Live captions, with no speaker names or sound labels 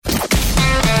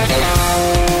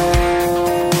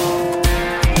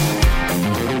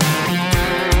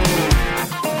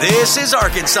This is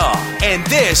Arkansas, and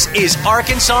this is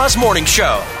Arkansas's Morning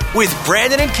Show with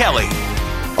Brandon and Kelly.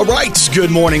 All right, good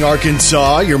morning,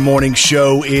 Arkansas. Your morning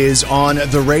show is on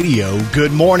the radio.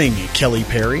 Good morning, Kelly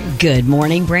Perry. Good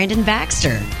morning, Brandon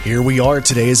Baxter. Here we are.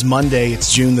 Today is Monday.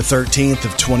 It's June the 13th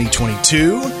of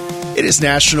 2022. It is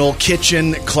National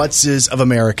Kitchen Klutzes of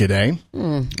America Day.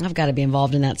 I've got to be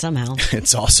involved in that somehow.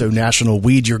 It's also National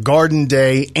Weed Your Garden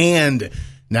Day and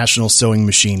National Sewing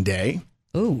Machine Day.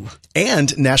 Ooh.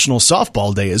 And National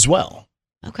Softball Day as well.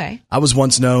 Okay. I was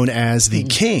once known as the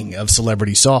king of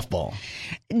celebrity softball.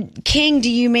 King,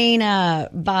 do you mean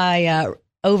by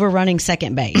overrunning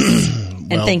second base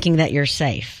and thinking that you're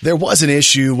safe? There was an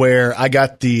issue where I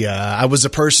got I was a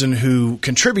person who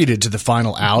contributed to the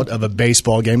final out of a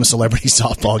baseball game, a celebrity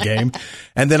softball game.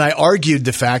 And then I argued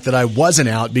the fact that I wasn't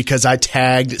out because I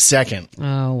tagged second.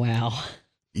 Oh, wow.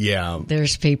 Yeah.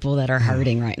 There's people that are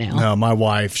hurting right now. No, my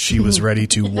wife, she was ready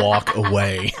to walk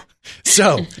away.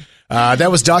 So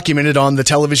that was documented on the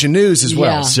television news as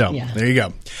well. There you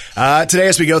go. Today,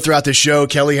 as we go throughout the show,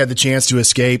 Kelly had the chance to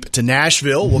escape to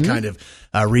Nashville. We'll kind of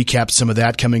recap some of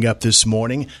that coming up this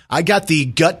morning. I got the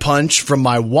gut punch from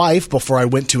my wife before I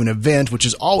went to an event, which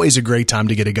is always a great time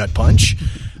to get a gut punch.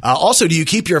 Also, do you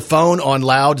keep your phone on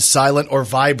loud, silent, or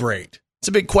vibrate? It's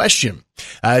a big question.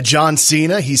 John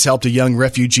Cena, he's helped a young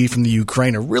refugee from the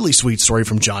Ukraine. A really sweet story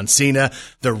from John Cena.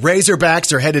 The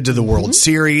Razorbacks are headed to the World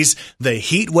Series. The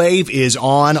heat wave is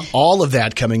on. All of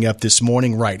that coming up this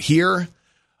morning right here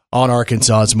on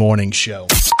Arkansas's Morning Show.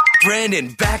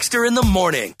 Brandon Baxter in the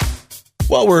morning.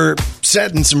 Well, we're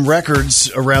setting some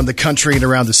records around the country and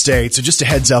around the state, so just a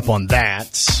heads up on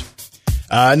that.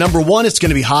 Number one, it's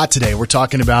going to be hot today. We're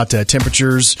talking about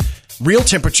temperatures. Real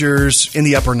temperatures in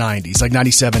the upper 90s, like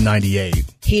 97, 98.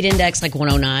 Heat index like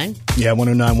 109? Yeah,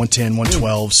 109, 110,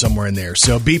 112, somewhere in there.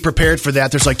 So be prepared for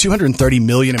that. There's like 230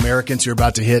 million Americans who are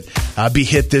about to be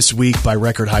hit this week by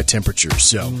record high temperatures.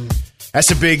 So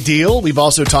that's a big deal. We've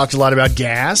also talked a lot about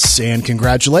gas, and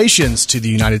congratulations to the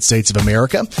United States of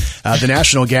America. The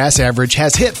national gas average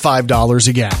has hit $5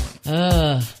 a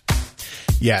gallon.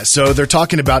 Yeah, so they're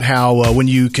talking about how when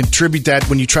you contribute that,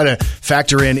 when you try to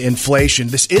factor in inflation,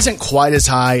 this isn't quite as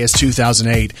high as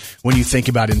 2008 when you think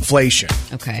about inflation.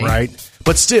 Okay. Right?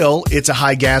 But still, it's a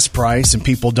high gas price, and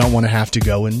people don't want to have to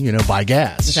go and, buy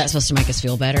gas. Is that supposed to make us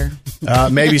feel better?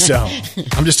 Maybe so.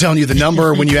 I'm just telling you, the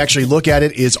number, when you actually look at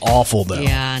it, is awful, though.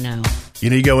 Yeah, I know.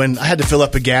 You go in, I had to fill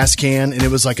up a gas can, and it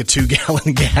was like a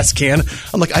 2-gallon gas can.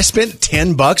 I'm like, I spent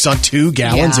 $10 on 2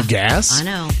 gallons of gas? I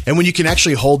know. And when you can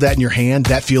actually hold that in your hand,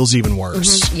 that feels even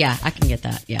worse. Mm-hmm. Yeah, I can get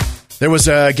that, yeah. There was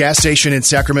a gas station in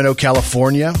Sacramento,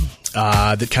 California,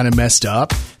 that kind of messed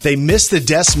up. They missed the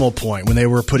decimal point when they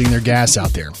were putting their gas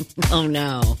out there. Oh,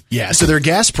 no. Yeah, so their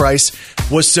gas price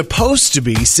was supposed to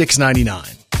be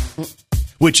 $6.99.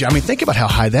 Which, think about how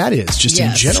high that is, just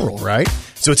in general, right?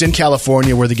 So it's in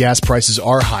California where the gas prices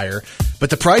are higher.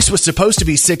 But the price was supposed to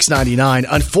be $6.99.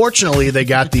 Unfortunately, they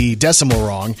got the decimal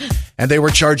wrong, and they were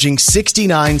charging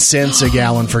 69 cents a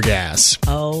gallon for gas.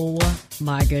 Oh,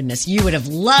 my goodness. You would have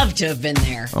loved to have been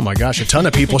there. Oh, my gosh. A ton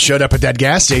of people showed up at that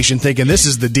gas station thinking this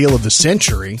is the deal of the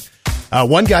century.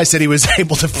 One guy said he was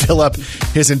able to fill up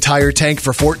his entire tank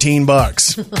for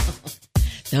 $14.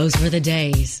 Those were the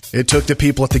days. It took the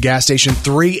people at the gas station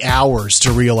 3 hours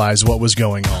to realize what was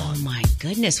going on. Oh, my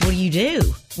goodness. What do you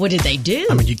do? What did they do?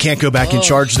 You can't go back and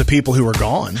charge the people who are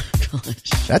gone.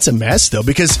 Gosh. That's a mess, though,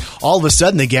 because all of a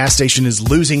sudden the gas station is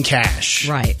losing cash.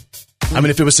 Right.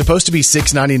 If it was supposed to be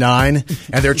 $6.99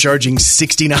 and they're charging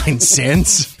 69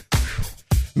 cents...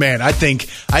 Man, I think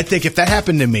if that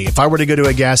happened to me, if I were to go to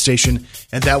a gas station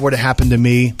and that were to happen to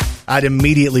me, I'd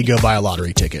immediately go buy a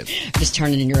lottery ticket. Just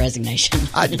turn it in your resignation.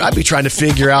 I'd be trying to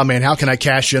figure out, man, how can I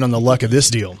cash in on the luck of this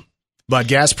deal? But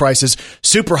gas prices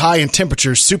super high and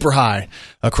temperatures super high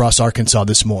across Arkansas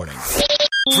this morning.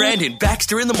 Brandon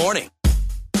Baxter in the morning.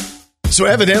 So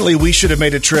evidently we should have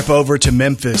made a trip over to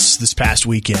Memphis this past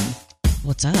weekend.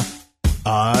 What's up?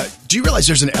 Do you realize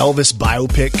there's an Elvis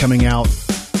biopic coming out?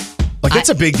 It's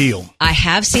a big deal. I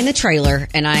have seen the trailer,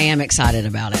 and I am excited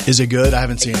about it. Is it good? I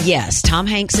haven't seen it. Yes, Tom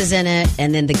Hanks is in it,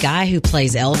 and then the guy who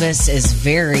plays Elvis is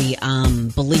very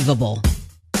believable.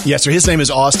 Yeah, so his name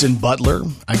is Austin Butler.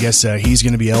 I guess he's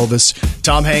going to be Elvis.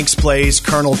 Tom Hanks plays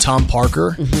Colonel Tom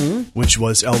Parker, which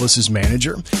was Elvis's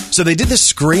manager. So they did this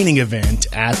screening event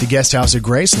at the guest house at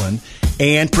Graceland,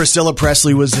 and Priscilla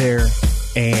Presley was there,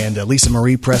 and Lisa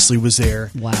Marie Presley was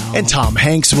there. Wow. And Tom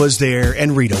Hanks was there,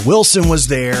 and Rita Wilson was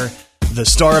there. The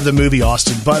star of the movie,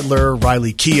 Austin Butler,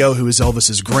 Riley Keough, who is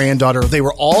Elvis's granddaughter. They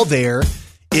were all there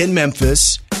in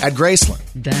Memphis at Graceland.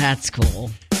 That's cool.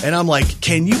 And I'm like,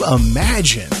 can you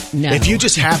imagine if you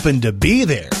just happened to be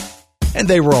there and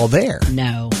they were all there.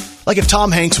 No. Like if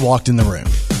Tom Hanks walked in the room.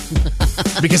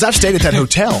 Because I've stayed at that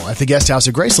hotel at the Guest House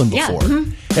at Graceland before. Yeah.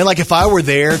 Mm-hmm. And like if I were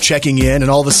there checking in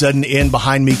and all of a sudden in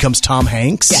behind me comes Tom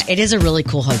Hanks. Yeah, it is a really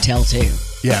cool hotel too.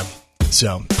 Yeah.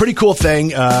 So pretty cool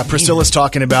thing. Priscilla's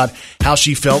talking about how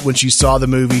she felt when she saw the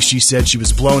movie. She said she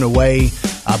was blown away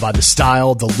by the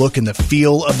style, the look, and the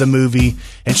feel of the movie.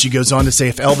 And she goes on to say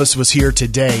if Elvis was here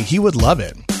today, he would love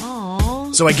it.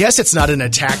 So I guess it's not an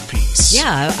attack piece.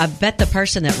 Yeah, I bet the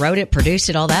person that wrote it, produced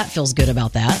it, all that feels good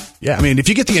about that. Yeah, I mean, if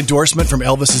you get the endorsement from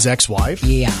Elvis's ex-wife,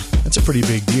 yeah, that's a pretty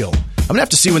big deal. I'm going to have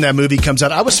to see when that movie comes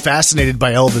out. I was fascinated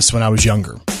by Elvis when I was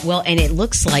younger. Well, and it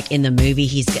looks like in the movie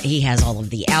he has all of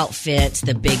the outfits,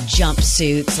 the big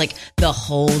jumpsuits, like the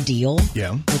whole deal.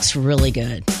 Yeah. Looks really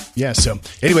good. Yeah, so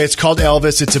anyway, it's called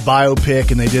Elvis. It's a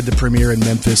biopic, and they did the premiere in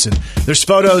Memphis. And there's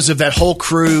photos of that whole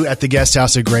crew at the Guest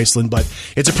House at Graceland, but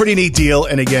it's a pretty neat deal.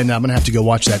 And again, I'm going to have to go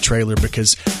watch that trailer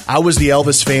because I was the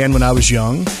Elvis fan when I was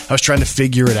young. I was trying to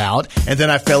figure it out. And then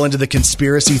I fell into the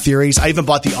conspiracy theories. I even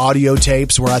bought the audio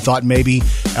tapes where I thought maybe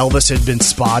Elvis had been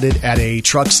spotted at a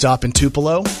truck stop in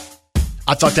Tupelo.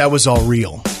 I thought that was all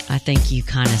real. I think you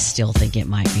kind of still think it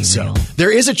might be real.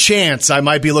 There is a chance I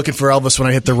might be looking for Elvis when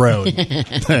I hit the road.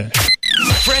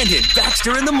 Brandon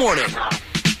Baxter in the morning.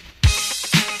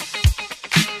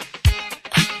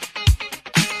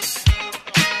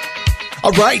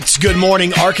 All right. Good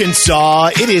morning,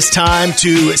 Arkansas. It is time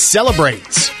to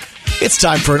celebrate. It's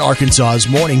time for an Arkansas's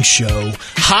morning show.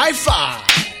 High five.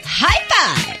 High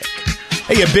five.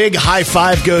 Hey, a big high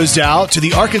five goes out to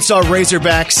the Arkansas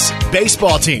Razorbacks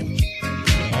baseball team.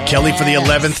 Yes. Kelly, for the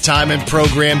 11th time in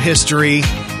program history,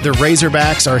 the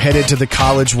Razorbacks are headed to the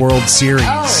College World Series.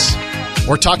 Oh.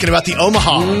 We're talking about the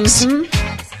Omahawks.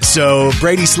 Mm-hmm. So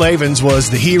Brady Slavens was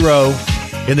the hero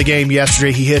in the game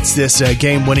yesterday. He hits this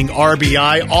game-winning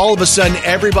RBI. All of a sudden,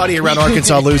 everybody around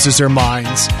Arkansas loses their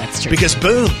minds. That's true. Because,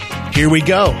 boom, here we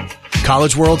go.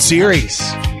 College World Series.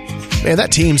 Man,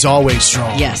 that team's always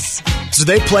strong. Yes. So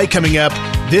they play coming up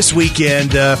this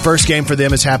weekend. First game for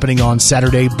them is happening on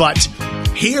Saturday. But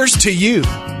here's to you,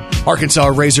 Arkansas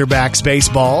Razorbacks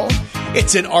baseball.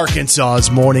 It's an Arkansas's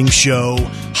morning show.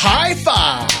 High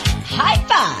five. High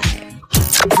five.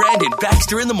 Brandon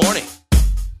Baxter in the morning.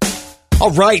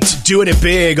 All right, doing it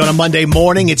big on a Monday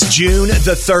morning. It's June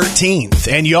the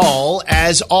 13th. And y'all,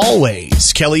 as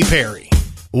always, Kelly Perry.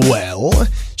 Well,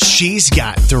 she's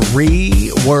got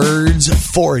 3 words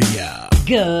for you.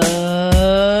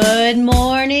 Good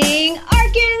morning,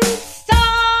 Arkansas!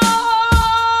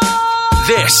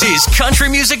 This is Country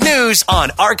Music News on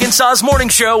Arkansas's Morning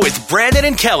Show with Brandon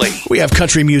and Kelly. We have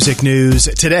country music news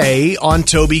today on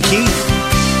Toby Keith.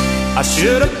 I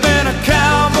should have been a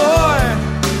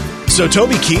cowboy. So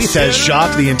Toby Keith has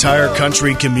shocked the entire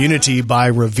country community by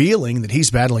revealing that he's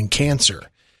battling cancer.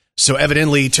 So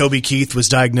evidently, Toby Keith was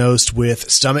diagnosed with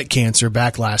stomach cancer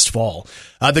back last fall.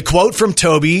 The quote from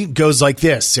Toby goes like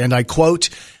this, and I quote,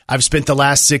 "I've spent the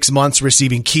last 6 months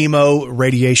receiving chemo,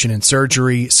 radiation, and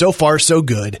surgery. So far, so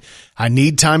good. I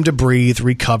need time to breathe,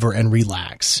 recover, and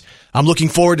relax. I'm looking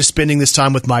forward to spending this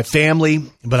time with my family,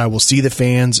 but I will see the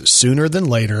fans sooner than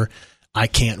later. I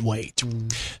can't wait."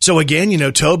 So again,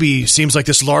 Toby seems like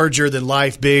this larger than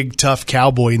life, big, tough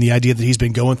cowboy, and the idea that he's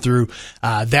been going through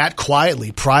that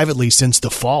quietly, privately since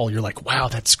the fall. You're like, wow,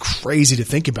 that's crazy to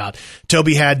think about.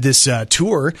 Toby had this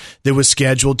tour that was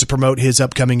scheduled to promote his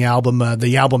upcoming album,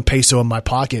 the album Peso in My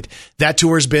Pocket. That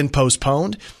tour has been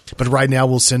postponed, but right now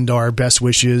we'll send our best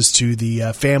wishes to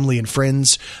the family and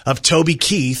friends of Toby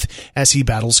Keith as he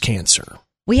battles cancer.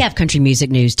 We have country music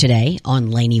news today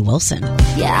on Lainey Wilson.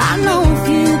 Yeah, I know a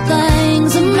few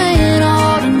things a man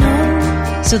ought to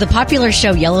know. So the popular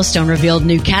show Yellowstone revealed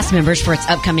new cast members for its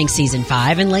upcoming season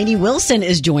 5, and Lainey Wilson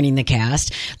is joining the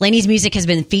cast. Lainey's music has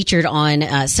been featured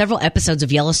on several episodes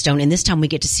of Yellowstone, and this time we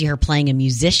get to see her playing a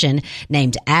musician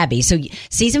named Abby. So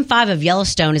season 5 of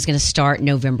Yellowstone is going to start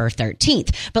November 13th.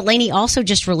 But Lainey also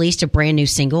just released a brand new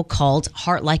single called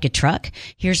Heart Like a Truck.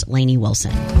 Here's Lainey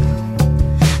Wilson.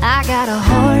 I got a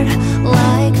heart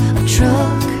like a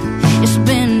truck. It's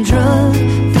been drugged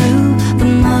through the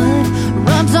mud.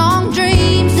 Runs on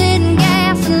dreams and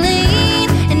gasoline.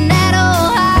 And that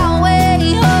old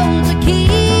highway holds a key.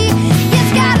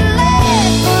 It's got a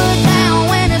leg foot down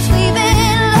when it's leaving.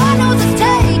 Lord knows it's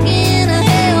taking a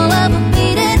hell of a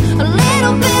beating. A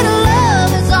little bit of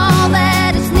love is all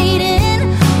that it's needing.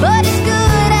 But as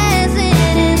good as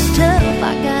it is tough,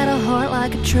 I got a heart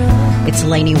like a truck. It's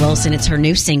Lainey Wilson. It's her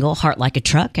new single, Heart Like a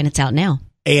Truck, and it's out now.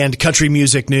 And country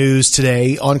music news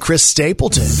today on Chris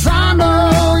Stapleton. I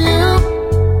know you,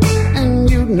 and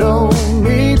you know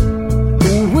me,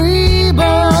 and we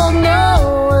both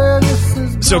know where this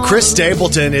is going. So Chris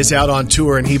Stapleton is out on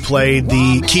tour, and he played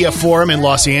the Kia Forum in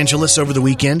Los Angeles over the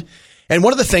weekend. And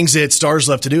one of the things that stars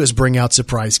love to do is bring out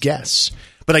surprise guests.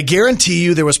 But I guarantee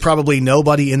you there was probably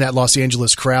nobody in that Los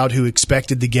Angeles crowd who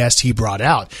expected the guest he brought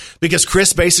out. Because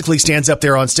Chris basically stands up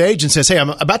there on stage and says, hey,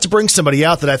 I'm about to bring somebody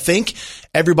out that I think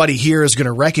everybody here is going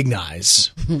to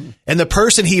recognize. And the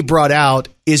person he brought out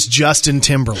is Justin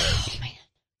Timberlake. Oh, man.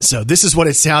 So this is what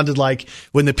it sounded like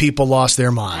when the people lost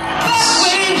their minds.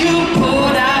 When you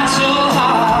pulled out your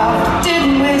heart,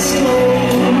 didn't waste it.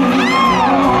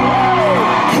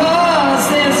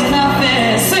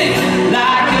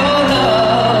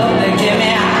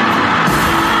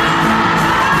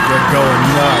 Going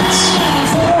nuts.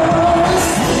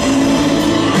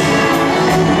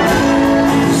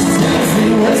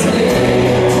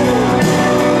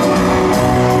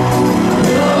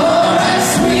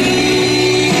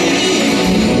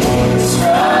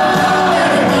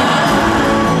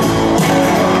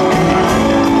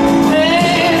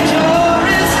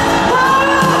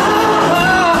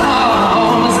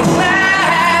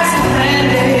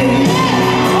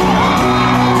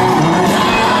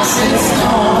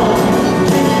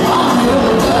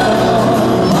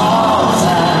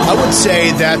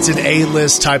 Say that's an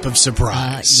A-list type of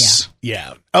surprise.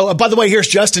 Yeah. Oh, by the way, here's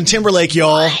Justin Timberlake,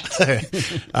 y'all.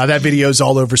 That video's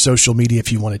all over social media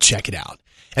if you want to check it out.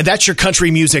 And that's your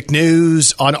country music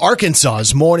news on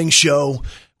Arkansas's Morning Show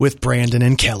with Brandon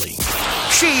and Kelly.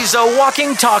 She's a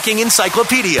walking, talking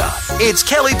encyclopedia. It's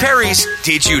Kelly Perry's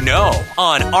Did You Know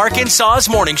on Arkansas's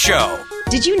Morning Show.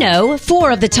 Did you know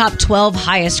 4 of the top 12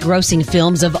 highest grossing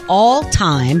films of all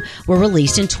time were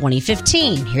released in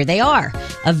 2015? Here they are.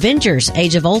 Avengers,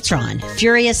 Age of Ultron,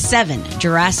 Furious 7,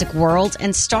 Jurassic World,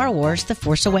 and Star Wars, The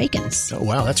Force Awakens. Oh,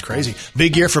 wow, that's crazy.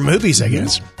 Big year for movies, I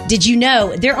guess. Did you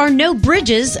know there are no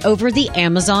bridges over the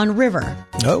Amazon River?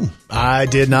 Oh, I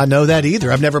did not know that either.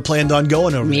 I've never planned on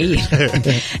going over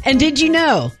there. And did you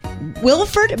know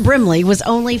Wilford Brimley was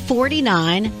only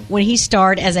 49 when he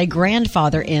starred as a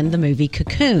grandfather in the movie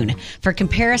Cocoon? For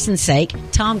comparison's sake,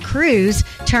 Tom Cruise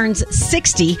turns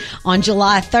 60 on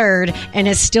July 3rd and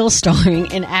is still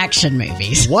starring in action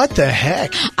movies. What the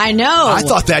heck? I know. I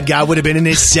thought that guy would have been in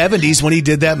his 70s when he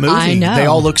did that movie. I know. They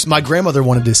all look. My grandmother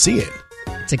wanted to see it.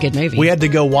 It's a good movie. We had to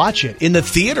go watch it in the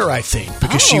theater, I think,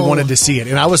 because she wanted to see it.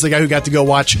 And I was the guy who got to go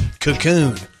watch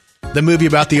Cocoon, the movie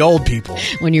about the old people.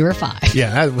 When you were 5.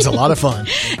 Yeah, that was a lot of fun.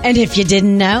 And if you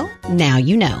didn't know, now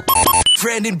you know.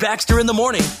 Brandon Baxter in the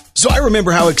morning. So I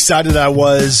remember how excited I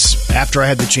was after I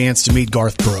had the chance to meet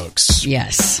Garth Brooks.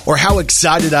 Yes. Or how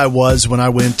excited I was when I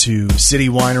went to City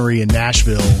Winery in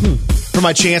Nashville for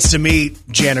my chance to meet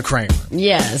Jana Kramer.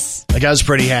 Yes. Like, I was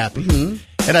pretty happy. Mm-hmm.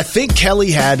 And I think Kelly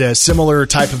had a similar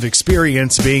type of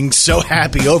experience, being so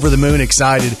happy, over the moon,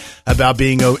 excited about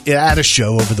being at a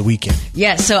show over the weekend.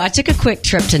 Yeah, so I took a quick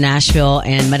trip to Nashville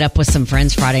and met up with some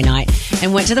friends Friday night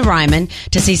and went to the Ryman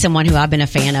to see someone who I've been a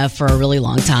fan of for a really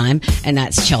long time, and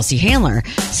that's Chelsea Handler.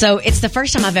 So it's the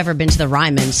first time I've ever been to the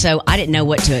Ryman, so I didn't know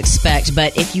what to expect.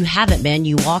 But if you haven't been,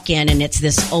 you walk in and it's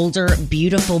this older,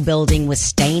 beautiful building with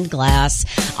stained glass,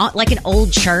 like an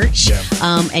old church,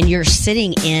 and you're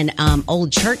sitting in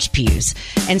old church pews.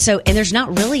 And there's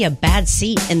not really a bad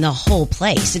seat in the whole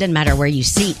place. It doesn't matter where you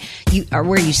sit.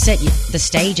 The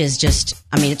stage is just,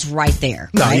 it's right there.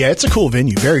 No, right? yeah, it's a cool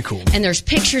venue. Very cool. And there's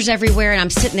pictures everywhere, and I'm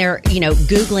sitting there,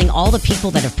 Googling all the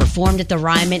people that have performed at the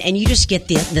Ryman, and you just get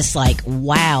this like,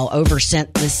 wow,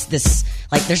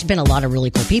 like, there's been a lot of really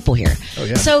cool people here. Oh,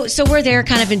 yeah. So we're there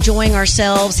kind of enjoying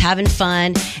ourselves, having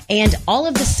fun, and all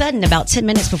of a sudden, about 10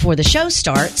 minutes before the show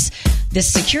starts,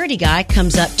 this security guy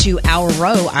comes up to our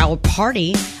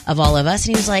party of all of us,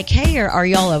 and he was like, hey, are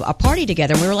y'all a party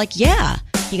together? And we were like, yeah.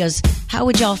 He goes, how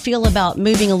would y'all feel about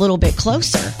moving a little bit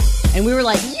closer? And we were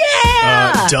like,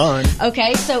 yeah! Done.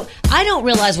 Okay, so I don't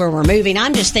realize where we're moving.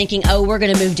 I'm just thinking, we're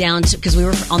going to move down, because we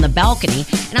were on the balcony.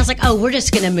 And I was like, we're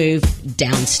just going to move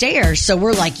downstairs. So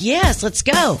we're like, yes, let's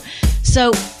go.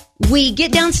 So we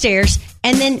get downstairs,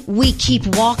 and then we keep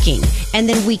walking, and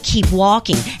then we keep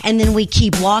walking, and then we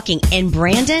keep walking. And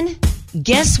Brandon,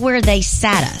 guess where they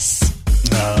sat us?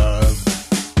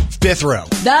 5th row.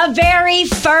 The very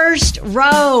first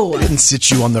row. They didn't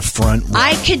sit you on the front row.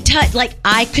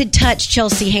 I could touch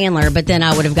Chelsea Handler, but then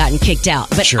I would have gotten kicked out.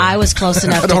 But sure. I was close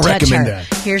enough to touch her. That.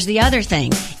 Here's the other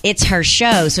thing. It's her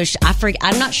show, so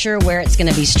I'm not sure where it's going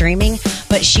to be streaming,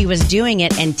 but she was doing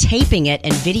it and taping it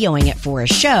and videoing it for a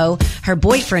show. Her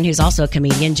boyfriend, who's also a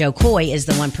comedian, Joe Coy, is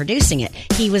the one producing it.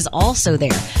 He was also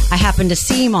there. I happened to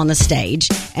see him on the stage,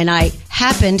 and I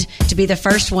happened to be the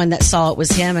first one that saw it was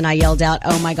him, and I yelled out,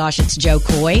 oh my gosh, it's Joe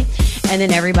Coy. And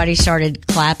then everybody started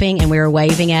clapping and we were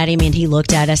waving at him and he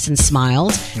looked at us and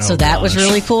smiled. So that was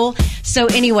really cool. So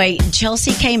anyway,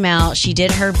 Chelsea came out. She did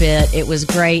her bit. It was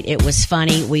great. It was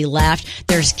funny. We laughed.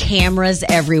 There's cameras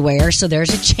everywhere. So there's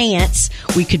a chance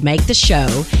we could make the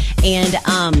show. And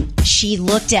she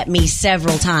looked at me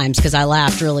several times because I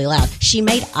laughed really loud. She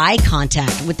made eye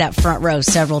contact with that front row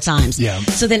several times. Yeah.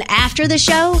 So then after the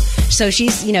show, so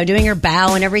she's, doing her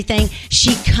bow and everything.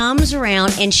 She comes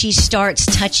around and she starts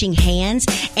touching hands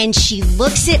and she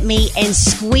looks at me and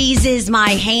squeezes my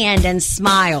hand and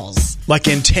smiles. Like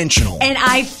intentional. And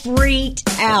I freaked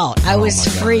out. I was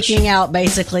freaking out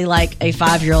basically like a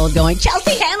 5-year-old going,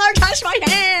 Chelsea Handler touched my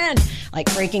hand! Like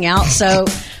freaking out. So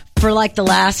for like the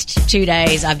last 2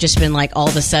 days, I've just been like all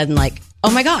of a sudden like, oh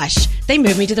my gosh, they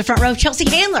moved me to the front row of Chelsea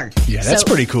Handler. Yeah, that's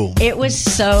pretty cool. It was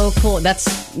so cool.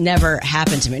 That's never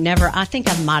happened to me. Never. I think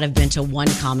I might have been to one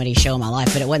comedy show in my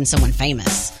life, but it wasn't someone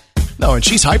famous. No, and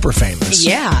she's hyper famous.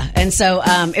 Yeah, and so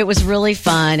it was really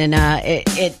fun, and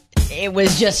it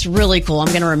was just really cool. I'm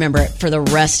going to remember it for the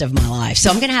rest of my life.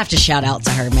 So I'm going to have to shout out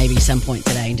to her maybe some point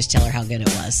today and just tell her how good it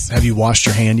was. Have you washed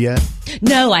your hand yet?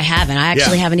 No, I haven't. I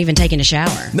actually haven't even taken a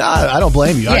shower. No, I don't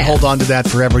blame you. I'd hold on to that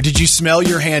forever. Did you smell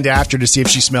your hand after to see if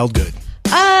she smelled good?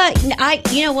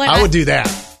 You know what? I would do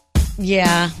that.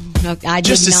 Yeah. I did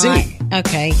just to not. see.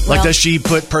 Okay. Like, does she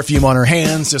put perfume on her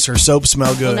hands? Does her soap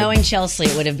smell good? Well, knowing Chelsea,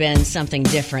 it would have been something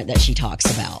different that she talks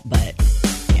about, but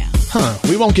yeah. Huh.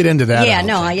 We won't get into that.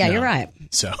 Yeah, you're right.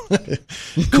 So,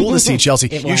 cool to see Chelsea.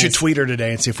 You should tweet her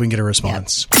today and see if we can get a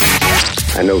response.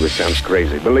 I know this sounds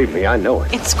crazy. Believe me, I know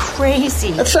it. It's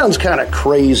crazy. That sounds kind of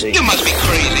crazy. You must be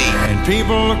crazy. And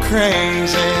people are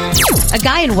crazy. A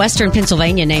guy in western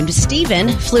Pennsylvania named Steven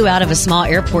flew out of a small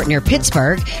airport near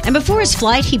Pittsburgh, and before his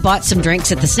flight, he bought some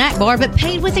drinks at the snack bar, but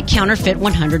paid with a counterfeit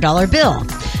 $100 bill.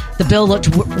 The bill looked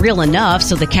real enough,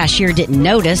 so the cashier didn't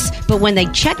notice, but when they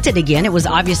checked it again, it was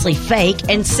obviously fake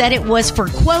and said it was for,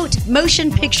 quote,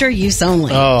 motion picture use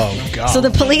only. Oh, God. So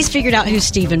the police figured out who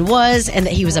Steven was and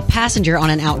that he was a passenger on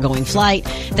an outgoing flight.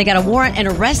 They got a warrant and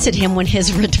arrested him when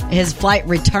his flight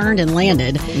returned and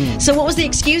landed. So what was the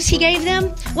excuse he gave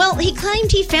them? Well, he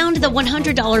claimed he found the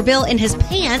 $100 bill in his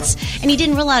pants, and he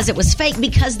didn't realize it was fake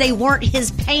because they weren't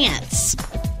his pants.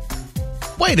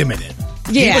 Wait a minute.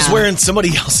 Yeah. He was wearing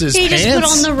somebody else's pants? He just put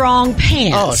on the wrong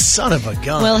pants. Oh, son of a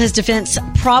gun. Well, his defense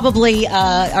probably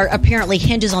or apparently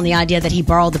hinges on the idea that he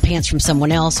borrowed the pants from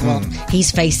someone else. Well,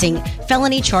 he's facing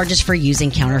felony charges for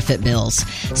using counterfeit bills.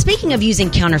 Speaking of using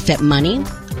counterfeit money,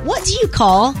 what do you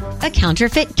call a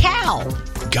counterfeit cow?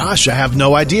 Gosh, I have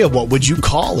no idea. What would you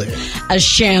call it? A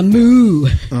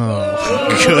shamu.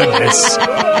 Oh, goodness.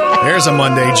 There's a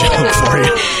Monday joke for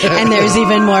you. And there's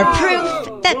even more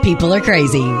proof that people are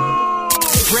crazy.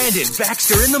 Brandon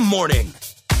Baxter in the morning.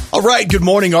 All right, good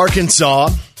morning,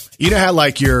 Arkansas. You know how,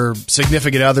 like, your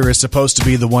significant other is supposed to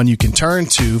be the one you can turn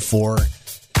to for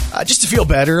just to feel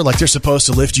better? Like, they're supposed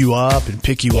to lift you up and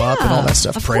pick you up and all that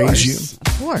stuff, praise you.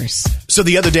 Of course. So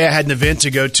the other day I had an event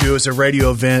to go to. It was a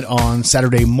radio event on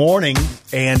Saturday morning,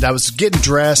 and I was getting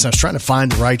dressed. And I was trying to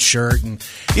find the right shirt. And,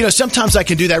 sometimes I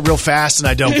can do that real fast and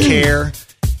I don't care.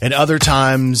 And other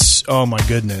times, oh, my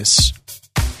goodness.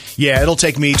 Yeah, it'll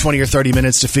take me 20 or 30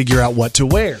 minutes to figure out what to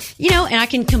wear. And I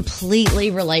can completely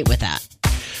relate with that.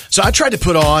 So I tried to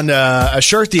put on a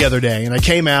shirt the other day, and I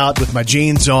came out with my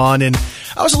jeans on, and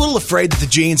I was a little afraid that the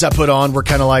jeans I put on were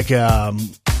kind of like, I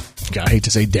hate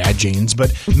to say dad jeans,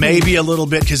 but maybe a little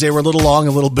bit because they were a little long,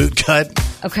 a little boot cut.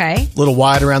 Okay. A little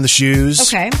wide around the shoes.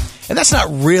 Okay. And that's not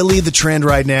really the trend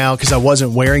right now because I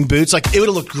wasn't wearing boots. Like, it would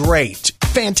have looked great,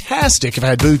 fantastic if I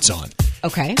had boots on.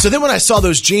 Okay. So then when I saw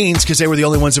those jeans, because they were the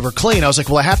only ones that were clean, I was like,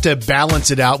 well, I have to balance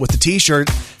it out with the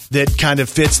T-shirt that kind of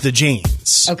fits the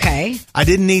jeans. Okay. I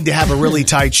didn't need to have a really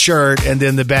tight shirt and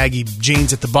then the baggy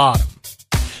jeans at the bottom.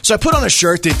 So I put on a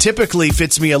shirt that typically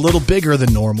fits me a little bigger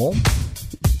than normal.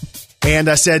 And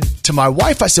I said to my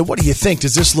wife, I said, what do you think?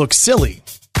 Does this look silly?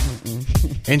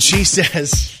 And she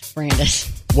says, Brandon,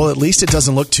 well, at least it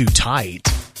doesn't look too tight.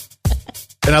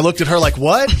 And I looked at her like,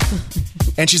 what?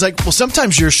 And she's like, well,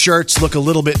 sometimes your shirts look a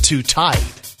little bit too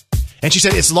tight. And she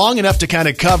said, it's long enough to kind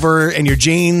of cover and your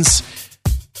jeans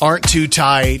aren't too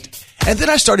tight. And then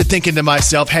I started thinking to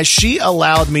myself, has she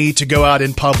allowed me to go out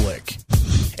in public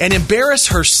and embarrass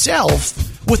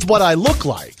herself with what I look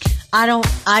like? I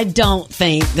don't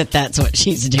think that that's what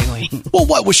she's doing. Well,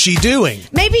 what was she doing?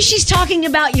 Maybe she's talking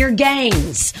about your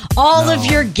gains. All of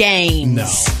your gains.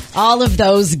 No. All of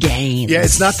those gains. Yeah,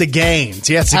 it's not the gains.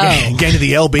 Yeah, it's the gain of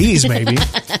the LBs, maybe.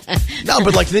 No,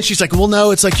 but then she's like, well,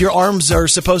 no, it's like your arms are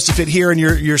supposed to fit here and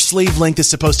your sleeve length is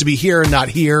supposed to be here and not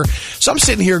here. So I'm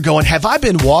sitting here going, have I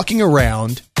been walking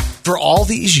around for all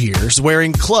these years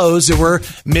wearing clothes that were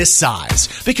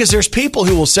missized? Because there's people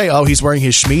who will say, oh, he's wearing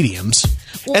his schmediums.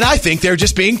 And I think they're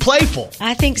just being playful.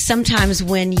 I think sometimes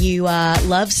when you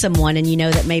love someone and you know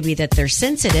that maybe that they're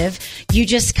sensitive, you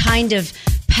just kind of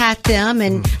pat them.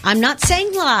 And I'm not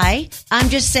saying lie. I'm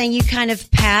just saying you kind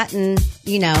of pat and,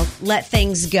 let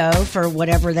things go for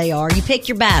whatever they are. You pick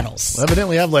your battles. Well,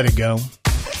 evidently, I've let it go.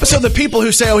 But so the people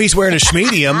who say, oh, he's wearing a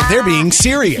schmedium, they're being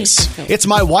serious. It's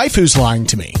my wife who's lying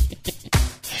to me.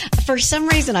 For some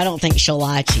reason, I don't think she'll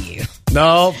lie to you.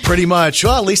 No, pretty much.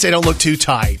 Well, at least they don't look too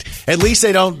tight. At least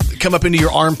they don't come up into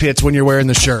your armpits when you're wearing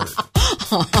the shirt.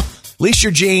 At least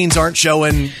your jeans aren't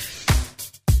showing.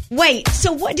 Wait,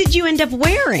 so what did you end up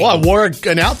wearing? Well, I wore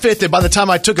an outfit that by the time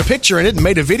I took a picture in it and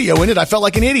made a video in it, I felt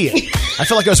like an idiot. I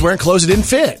felt like I was wearing clothes that didn't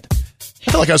fit.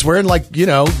 I felt like I was wearing,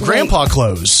 grandpa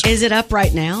clothes. Is it up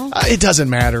right now? It doesn't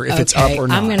matter if it's up or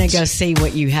not. I'm going to go see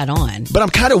what you had on. But I'm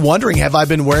kind of wondering, have I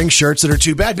been wearing shirts that are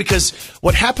too bad? Because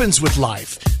what happens with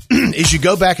life is you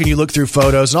go back and you look through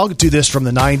photos, and I'll do this from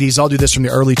the 90s, I'll do this from the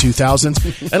early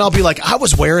 2000s, and I'll be like, I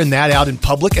was wearing that out in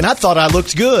public, and I thought I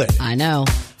looked good. I know.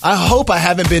 I hope I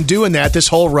haven't been doing that this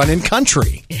whole run in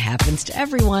country. It happens to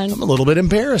everyone. I'm a little bit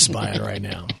embarrassed by it right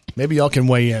now. Maybe y'all can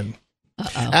weigh in.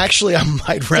 Uh-oh. Actually, I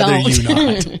might rather you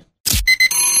not.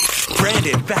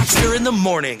 Brandon Baxter in the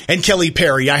morning. And Kelly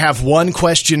Perry, I have one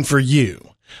question for you.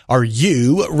 Are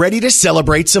you ready to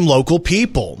celebrate some local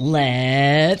people?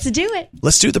 Let's do it.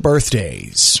 Let's do the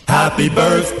birthdays. Happy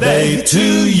birthday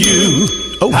to you.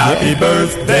 Oh, happy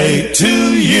birthday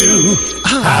to you.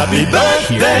 Happy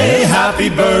birthday, happy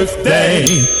birthday.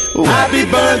 Ooh. Happy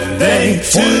birthday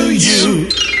to you.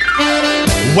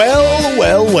 Well.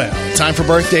 Time for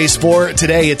birthdays for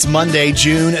today. It's Monday,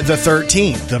 June the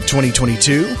 13th of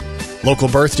 2022. Local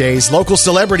birthdays, local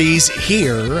celebrities.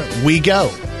 Here we go.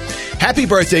 Happy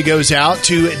birthday goes out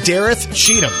to Dareth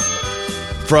Cheatham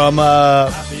from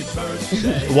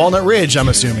Walnut Ridge, I'm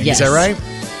assuming. Yes. Is that right?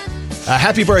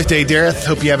 Happy birthday, Dareth.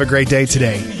 Hope you have a great day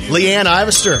today. Leanne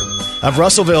Ivester of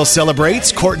Russellville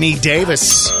celebrates. Courtney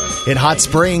Davis in Hot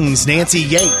Springs. Nancy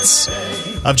Yates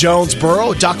of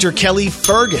Jonesboro. Dr. Kelly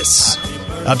Fergus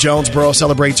of Jonesboro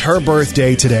celebrates her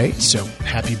birthday today, so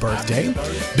happy birthday.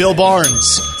 Bill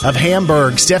Barnes of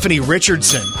Hamburg. Stephanie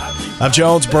Richardson of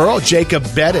Jonesboro. Jacob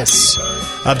Bettis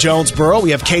of Jonesboro. We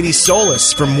have Katie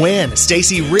Solis from Wynn.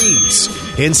 Stacy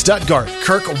Reeves in Stuttgart.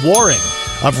 Kirk Warren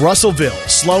of Russellville.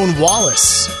 Sloan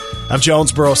Wallace of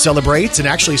Jonesboro celebrates, and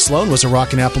actually Sloan was a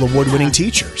Rockin' Apple Award-winning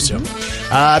teacher. So,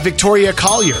 Victoria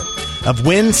Collier of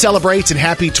Wynn celebrates, and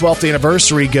happy 12th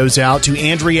anniversary goes out to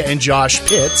Andrea and Josh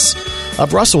Pitts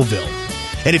of Russellville.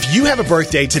 And if you have a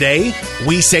birthday today,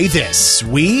 we say this.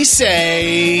 We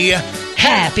say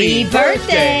Happy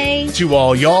birthday to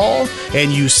all y'all,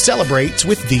 and you celebrate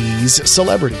with these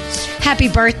celebrities. Happy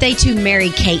birthday to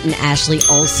Mary-Kate and Ashley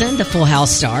Olsen, the Full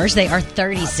House stars. They are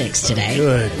 36 today.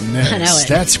 Goodness. I know it.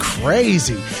 That's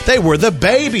crazy. They were the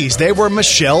babies. They were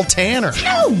Michelle Tanner.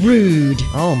 How rude.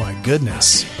 Oh, my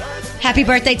goodness. Happy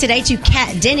birthday today to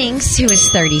Kat Dennings, who is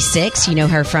 36. You know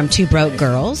her from Two Broke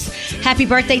Girls. Happy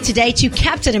birthday today to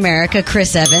Captain America,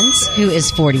 Chris Evans, who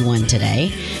is 41 today.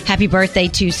 Happy birthday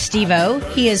to Steve-O.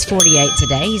 He is 48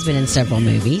 today. He's been in several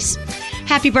movies.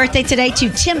 Happy birthday today to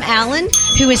Tim Allen,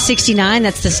 who is 69.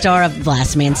 That's the star of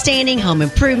Last Man Standing, Home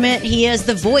Improvement. He is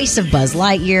the voice of Buzz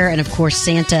Lightyear and, of course,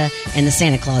 Santa in the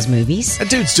Santa Claus movies. That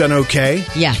dude's done okay.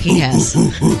 Yeah, he has.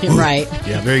 Right.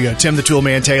 Yeah, there you go. Tim the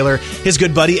Toolman Taylor. His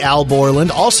good buddy, Al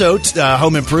Borland. Also,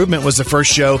 Home Improvement was the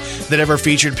first show that ever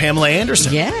featured Pamela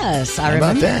Anderson. Yes, I How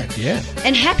remember. about that? Yeah.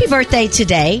 And happy birthday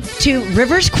today to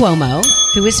Rivers Cuomo,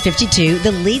 who is 52,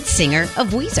 the lead singer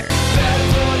of Weezer.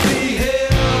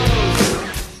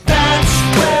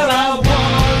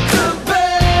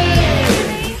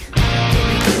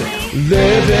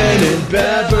 Living in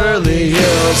Beverly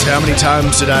Hills. How many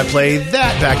times did I play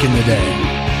that back in the day?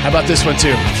 How about this one,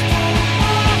 too?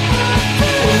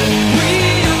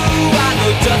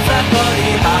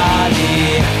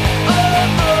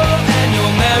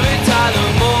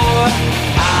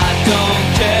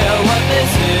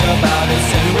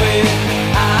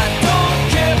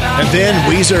 And then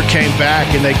Weezer came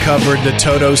back and they covered the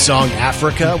Toto song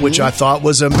Africa, which I thought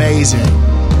was amazing.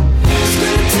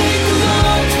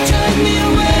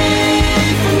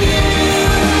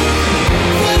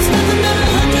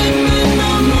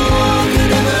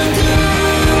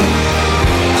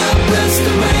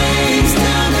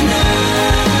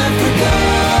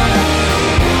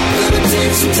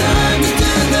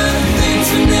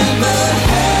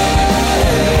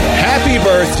 Happy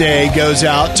birthday goes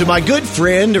out to my good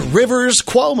friend Rivers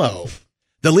Cuomo,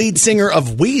 the lead singer of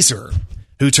Weezer,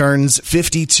 who turns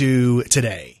 52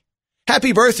 today.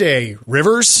 Happy birthday,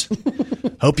 Rivers.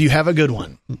 Hope you have a good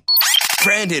one.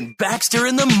 Brandon Baxter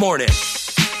in the morning.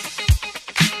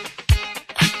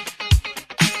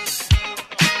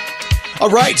 All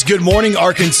right, good morning,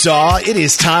 Arkansas. It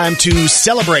is time to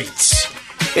celebrate.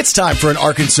 It's time for an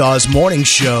Arkansas's morning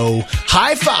show.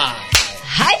 High five.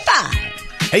 High five.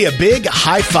 Hey, a big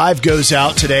high five goes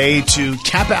out today to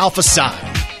Kappa Alpha Psi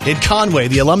in Conway,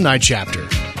 the alumni chapter.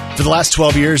 For the last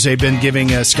 12 years, they've been giving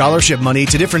scholarship money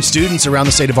to different students around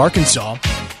the state of Arkansas.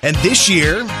 And this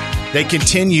year, they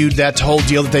continued that whole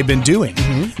deal that they've been doing.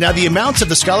 Mm-hmm. Now, the amounts of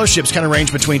the scholarships kind of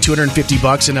range between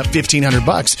 $250 and up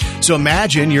 $1,500. So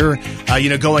imagine you're,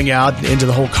 going out into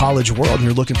the whole college world and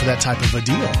you're looking for that type of a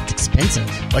deal. It's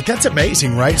expensive. Like, that's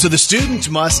amazing, right? So the student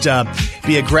must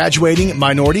be a graduating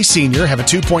minority senior, have a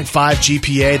 2.5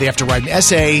 GPA. They have to write an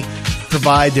essay,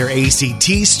 provide their ACT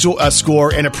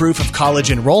score, and a proof of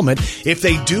college enrollment. If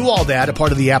they do all that, a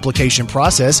part of the application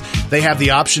process, they have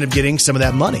the option of getting some of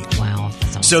that money. Wow.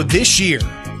 So this year,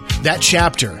 that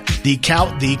chapter, the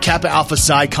Kappa Alpha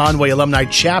Psi Conway Alumni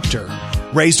Chapter,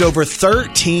 raised over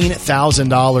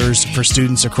 $13,000 for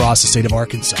students across the state of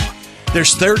Arkansas.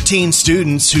 There's 13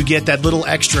 students who get that little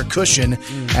extra cushion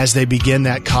as they begin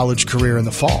that college career in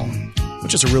the fall,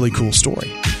 which is a really cool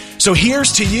story. So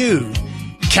here's to you,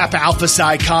 Kappa Alpha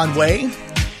Psi Conway.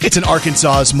 It's an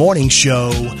Arkansas's morning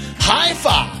show. High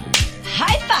five.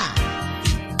 High five.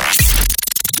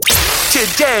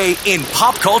 Today in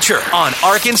pop culture on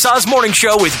Arkansas's morning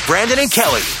show with Brandon and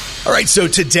Kelly. All right, so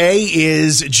today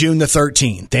is June the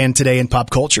 13th, and today in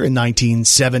pop culture in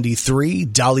 1973,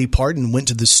 Dolly Parton went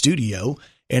to the studio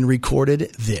and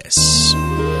recorded this.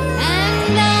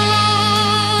 And I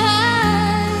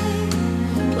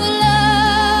will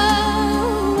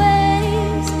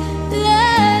always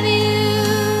love you.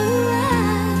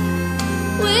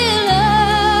 I will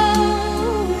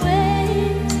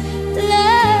always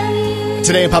love you.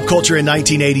 Today in pop culture in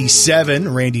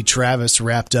 1987, Randy Travis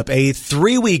wrapped up a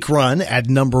 3-week run at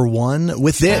number 1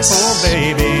 with this. Oh,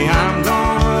 baby, I'm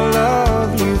gonna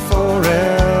love you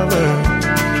forever.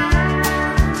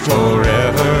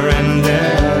 Forever and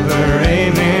ever,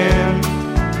 amen.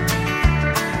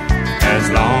 As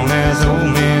long as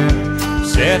old men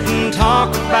sit and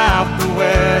talk about the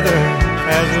weather.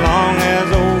 As long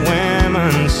as old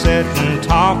women sit and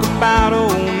talk about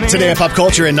old men. Today in pop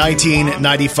culture in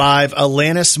 1995,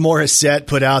 Alanis Morissette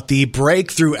put out the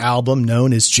breakthrough album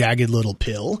known as Jagged Little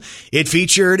Pill. It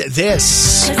featured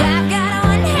this. 'Cause I've got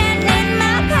one hand in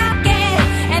my pocket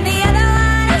and the other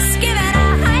one is giving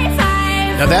a high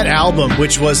five. Now that album,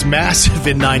 which was massive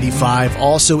in 95,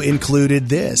 also included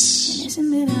this.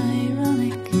 Isn't it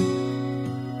ironic?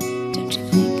 Don't you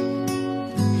think?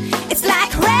 It's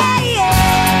like rain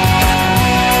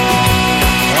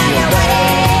on your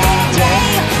wedding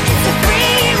day. It's a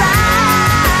free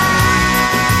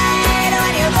ride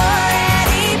when you've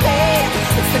already paid.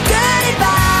 It's the good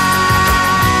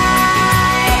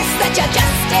advice that you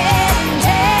just didn't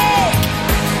take.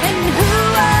 And who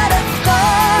would have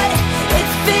thought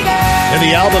it's bigger? And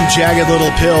the album Jagged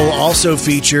Little Pill also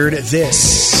featured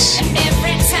this. And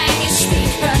every time you speak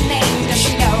her name, does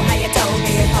she know how you told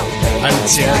me it home? I didn't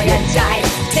see Till it. you died,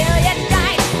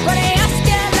 when I asked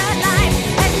you the life.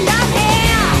 And I'm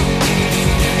here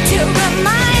to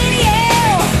remind you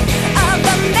of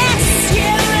the mess you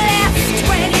left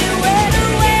when you went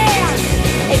away.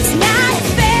 It's not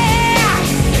fair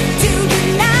to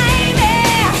deny me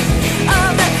of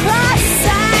the cross I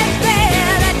bear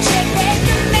that you gave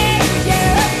to me.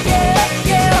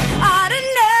 You ought to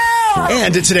know.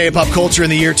 And today in pop culture in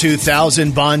the year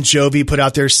 2000, Bon Jovi put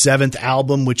out their 7th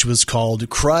album, which was called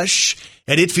Crush,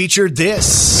 and it featured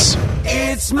this.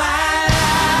 It's my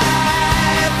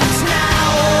life, it's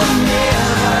now or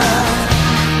never.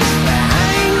 I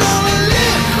ain't gonna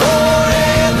live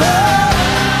forever.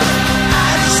 I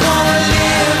just wanna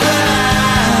live when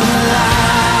I'm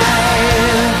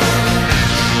alive.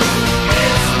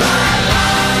 It's my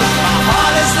life. My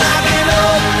heart is like an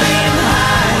open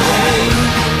highway.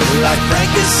 Like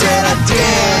Frankie said, I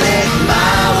did it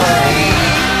my way.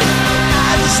 I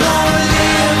just wanna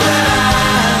live when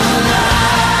I'm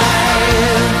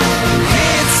alive.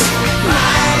 It's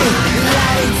my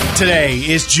life. Today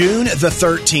is June the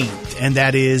 13th, and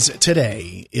that is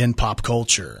today in pop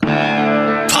culture.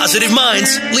 Positive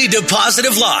minds lead to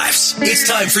positive lives. It's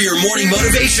time for your morning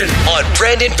motivation on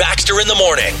Brandon Baxter in the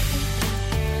morning.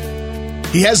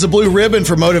 He has the blue ribbon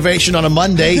for motivation on a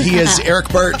Monday. He is Eric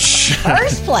Birch.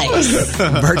 First place.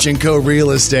 Birch & Co.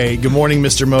 Real Estate. Good morning,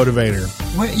 Mr. Motivator.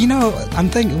 Well, I'm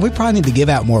thinking we probably need to give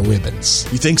out more ribbons.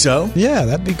 You think so? Yeah,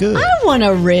 that'd be good. I want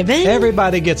a ribbon.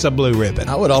 Everybody gets a blue ribbon.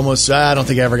 I would almost say, I don't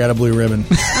think I ever got a blue ribbon.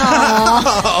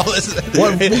 I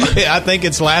think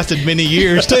it's lasted many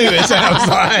years, too, it sounds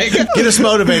like. Get us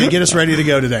motivated. Get us ready to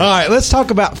go today. All right, let's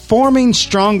talk about forming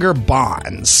stronger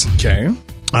bonds. Okay.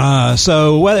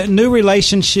 So whether new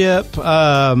relationship,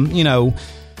 old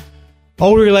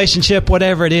relationship,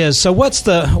 whatever it is. So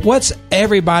what's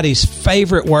everybody's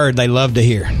favorite word they love to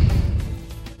hear?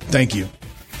 Thank you.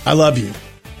 I love you.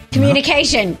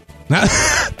 Communication.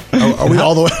 Are we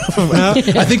all the way?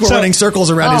 I think we're running circles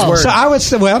around his word. So I would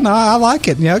say, I like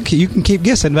it. You can keep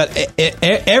guessing, but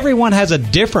everyone has a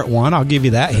different one. I'll give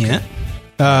you that hint.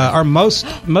 Or most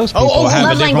people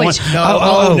have a different language.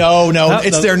 one. No.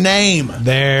 It's their name.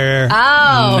 Their we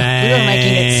were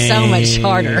making it so much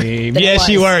harder. Yes,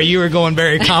 you were. You were going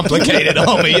very complicated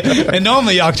on me. And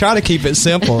normally y'all try to keep it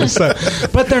simple. So,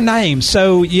 but their names.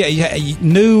 So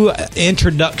new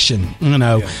introduction, and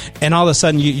all of a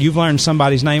sudden you've learned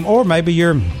somebody's name, or maybe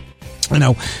you're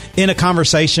in a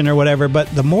conversation or whatever.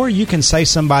 But the more you can say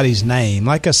somebody's name,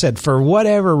 like I said, for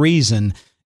whatever reason,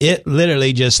 it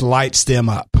literally just lights them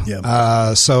up. Yep.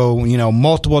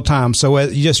 Multiple times. So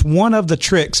just one of the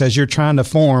tricks as you're trying to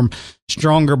form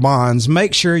stronger bonds,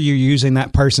 make sure you're using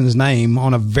that person's name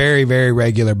on a very, very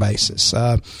regular basis.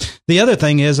 The other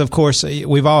thing is, of course,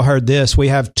 we've all heard this. We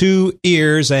have 2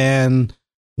 ears and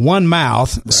 1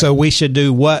 mouth. Right. So we should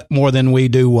do what more than we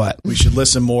do what? We should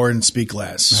listen more and speak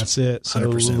less. That's it. So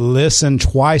 100%. Listen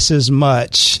twice as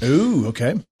much. Ooh,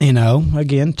 okay.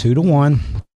 Again, 2 to 1.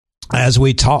 As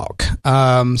we talk.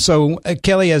 So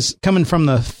Kelly is coming from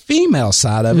the female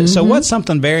side of it. Mm-hmm. So what's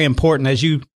something very important, as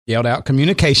you yelled out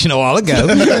communication a while ago?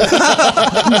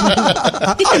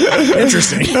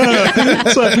 Interesting.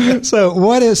 So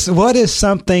what is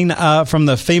something from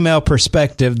the female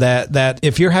perspective that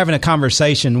if you're having a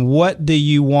conversation, what do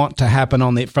you want to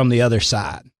happen from the other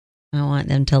side? I want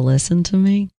them to listen to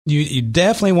me. You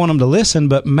definitely want them to listen,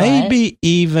 but maybe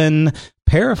even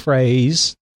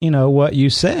paraphrase what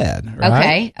you said,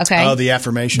 right? Okay. Oh, the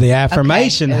affirmation. The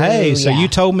affirmation. Okay. Hey, so yeah. you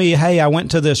told me, hey, I went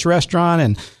to this restaurant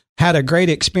and had a great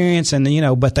experience, and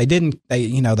but they didn't. They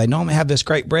normally have this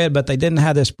great bread, but they didn't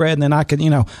have this bread, and then I could,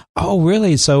 oh,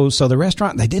 really? So the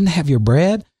restaurant, they didn't have your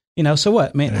bread. So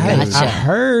what? Man, Gotcha. I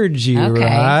heard you, okay.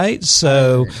 Right?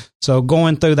 So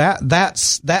going through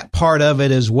that's that part of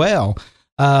it as well.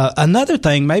 Another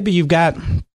thing,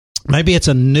 maybe it's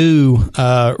a new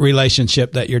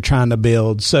relationship that you're trying to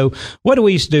build. So what do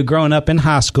we used to do growing up in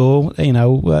high school?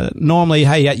 Normally,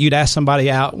 hey, you'd ask somebody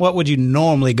out. What would you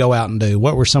normally go out and do?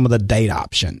 What were some of the date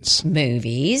options?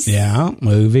 Movies. Yeah,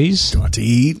 movies. Go out to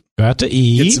eat.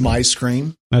 Get some ice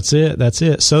cream. That's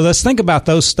it. So let's think about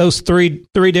those three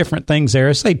different things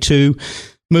there. Say 2,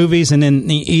 movies and then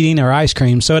eating or ice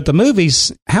cream. So at the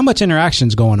movies, how much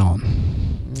interaction's going on?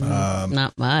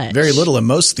 Not much. Very little in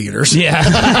most theaters. Yeah.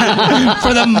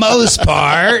 For the most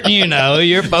part,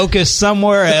 you're focused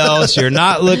somewhere else. You're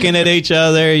not looking at each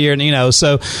other.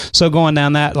 So going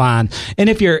down that line. And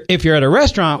if you're at a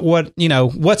restaurant,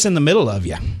 what's in the middle of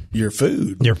you? Your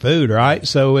food, right?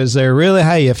 So is there really,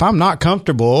 hey, if I'm not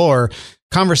comfortable or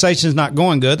conversation's not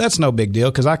going good, that's no big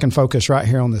deal because I can focus right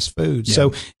here on this food. Yeah.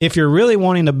 So if you're really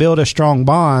wanting to build a strong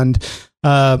bond,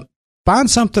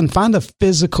 find a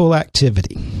physical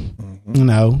activity.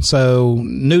 Mm-hmm. So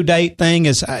new date thing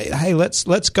is, hey,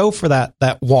 let's go for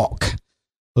that walk.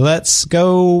 Let's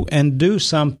go and do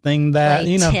something that,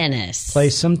 tennis. Play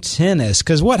some tennis.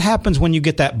 Because what happens when you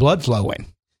get that blood flowing?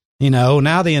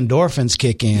 Now the endorphins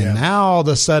kick in. Yeah. Now all of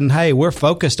a sudden, hey, we're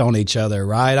focused on each other,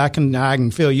 right? I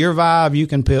can feel your vibe. You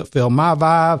can feel my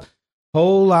vibe.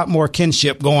 Whole lot more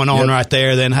kinship going on right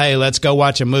there than, hey, let's go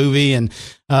watch a movie. And,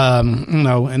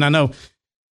 and I know,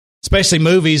 especially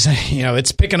movies,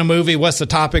 it's picking a movie. What's the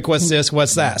topic? What's this?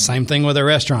 What's that? Same thing with a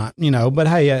restaurant, but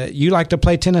hey, you like to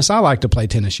play tennis. I like to play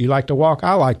tennis. You like to walk.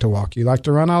 I like to walk. You like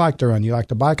to run. I like to run. You like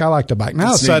to bike. I like to bike. Now,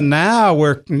 all of a sudden, now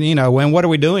we're, and what are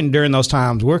we doing during those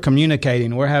times? We're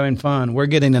communicating. We're having fun. We're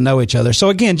getting to know each other. So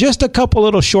again, just a couple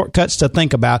little shortcuts to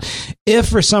think about. If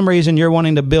for some reason you're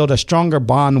wanting to build a stronger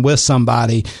bond with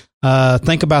somebody,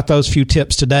 think about those few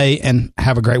tips today and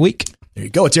have a great week. There you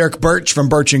go. It's Eric Birch from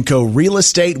Birch & Co. Real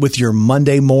Estate with your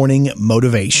Monday morning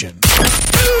motivation.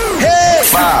 Hey!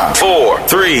 5, 4,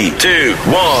 3, 2,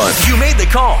 1. You made the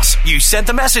calls. You sent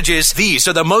the messages. These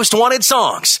are the most wanted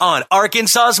songs on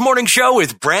Arkansas's Morning Show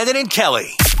with Brandon and Kelly.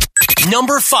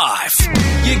 Number 5. You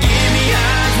gave me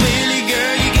eyes, Lily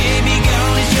girl. You gave me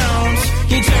Golden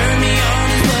Jones. You turned me on.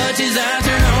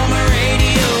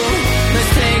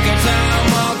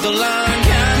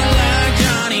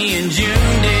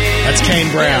 That's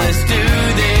Kane Brown. Let's do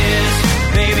this,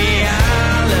 baby.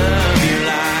 I love you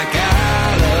like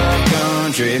I love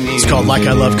country music. It's called Like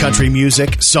I Love Country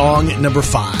Music, song number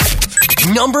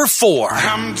 5. Number 4.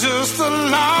 I'm just a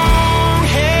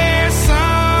long-haired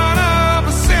son of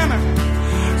a sinner,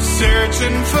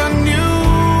 searching for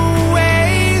new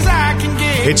ways I can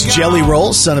get. It's Jelly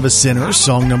Roll, Son of a Sinner,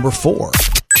 song number 4.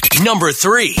 Number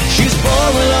 3. She's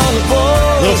boiling on the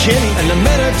board, Little Kenny. and the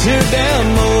men are too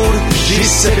damn old. She's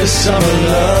sick of summer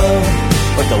love,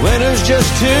 but the winter's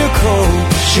just too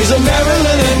cold. She's a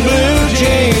Maryland in blue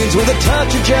jeans with a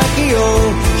touch of Jackie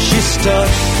O. She's stuck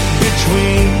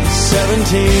between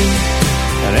 17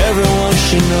 and everyone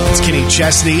she knows. It's Kenny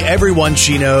Chesney, Everyone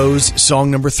She Knows, song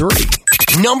number 3.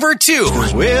 Number 2.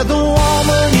 With the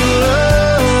woman you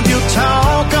love, you'll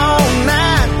talk all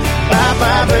night. Buy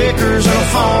 5 acres and a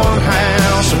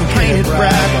farmhouse and paint it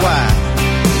bright white.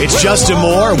 It's Justin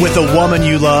Moore with The Woman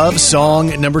You Love, song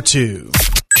number 2.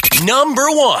 Number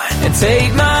 1. And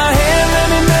take my hand, let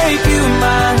me make you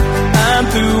mine. I'm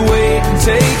through waiting,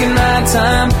 taking my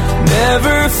time.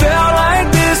 Never felt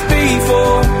like this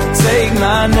before. Take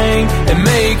my name and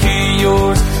make it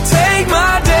yours. Take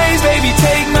my days, baby,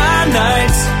 take my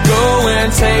nights. Go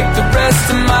and take the rest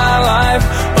of my life.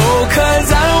 Oh, 'cause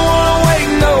I don't wanna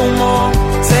wait no more.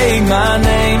 Take my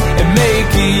name and make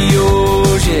it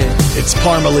yours, yeah. It's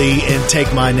Parmalee and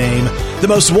Take My Name, the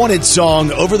most wanted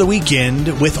song over the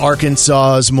weekend with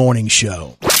Arkansas's morning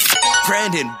show.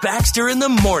 Brandon Baxter in the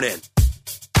morning.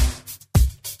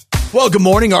 Well, good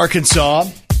morning, Arkansas.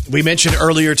 We mentioned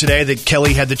earlier today that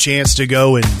Kelly had the chance to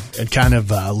go and kind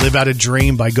of live out a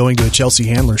dream by going to a Chelsea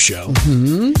Handler show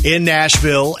in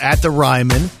Nashville at the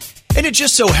Ryman. And it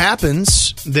just so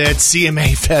happens that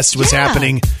CMA Fest was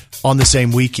happening on the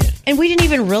same weekend. And we didn't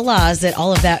even realize that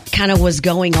all of that kind of was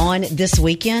going on this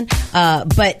weekend.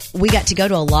 But we got to go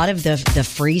to a lot of the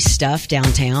free stuff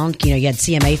downtown. You know, you had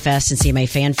CMA Fest and CMA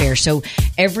Fanfare. So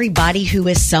everybody who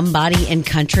is somebody in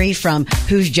country, from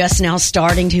who's just now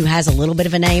starting, who has a little bit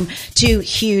of a name, to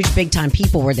huge big time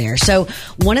people were there. So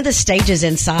one of the stages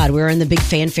inside, we were in the big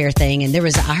fanfare thing, and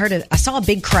I saw a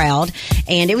big crowd,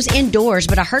 and it was indoors,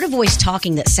 but I heard a voice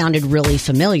talking that sounded really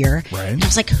familiar. Right. And I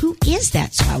was like, who is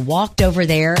that? So I walked over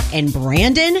there, and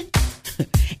Brandon,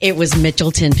 it was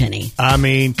Mitchell Tenpenny. I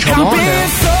mean, come on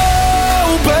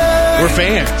now. We're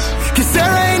fans. 'Cause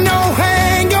there ain't no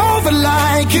hangover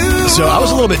like you. So I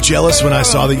was a little bit jealous when I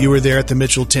saw that you were there at the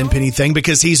Mitchell Tenpenny thing,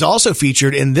 because he's also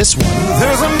featured in this one.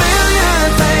 There's a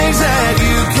million things that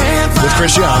you can't find. With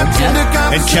Chris Young.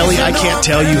 And Kelly, I can't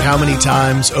tell you how many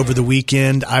times over the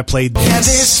weekend I played Yeah, there's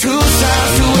this. two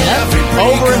sides to every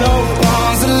Over and over.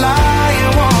 One's a lie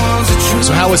and one's a truth.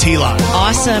 So how was he live?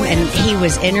 Awesome. And he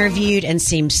was interviewed and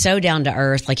seemed so down to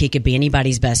earth, like he could be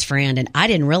anybody's best friend. And I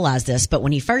didn't realize this, but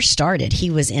when he first started, he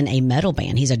was in a metal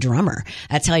band. He's a drummer.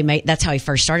 That's how he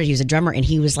first started. He was a drummer, and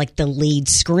he was like the lead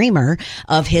screamer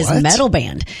of his metal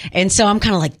band. And so I'm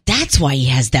kind of like, that's why he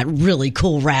has that really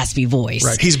cool raspy voice.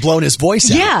 Right. He's blown his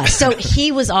voice out. Yeah. So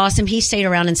he was awesome. He stayed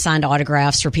around and signed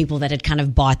autographs for people that had kind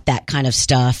of bought that kind of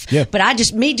stuff. Yeah. But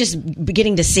me just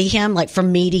getting to see him, like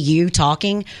from me to you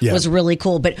talking, was really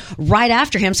cool. But right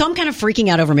after him, so I'm kind of freaking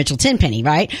out over Mitchell Tenpenny,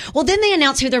 right? Well, then they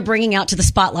announce who they're bringing out to the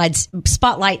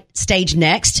spotlight stage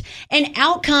next, and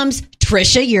out comes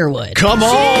Trisha Yearwood. Come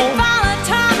on.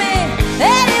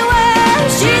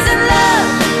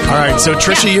 All right, so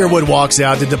Trisha Yearwood walks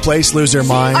out. Did the place lose their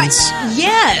minds?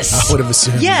 Yes. I would have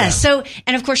assumed. Yes. that. So,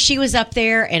 and of course, she was up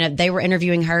there, and they were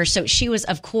interviewing her. So she was,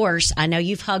 of course, I know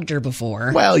you've hugged her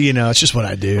before. Well, you know, it's just what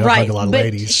I do. I hug a lot of but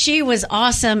ladies. She was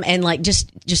awesome and like just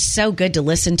so good to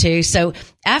listen to. So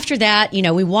after that, you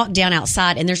know, we walked down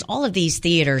outside, and there's all of these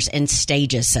theaters and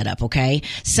stages set up. Okay.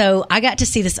 So I got to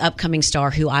see this upcoming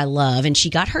star who I love, and she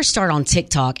got her start on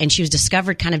TikTok, and she was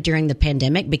discovered kind of during the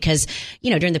pandemic because,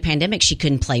 you know, during the pandemic, she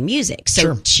couldn't play music.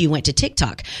 So she went to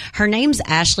TikTok. Her name's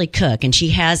Ashley Cook, and she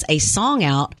has a song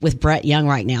out with Brett Young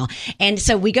right now. And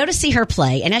so we go to see her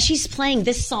play. And as she's playing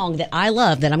this song that I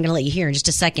love, that I'm going to let you hear in just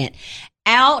a second,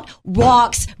 out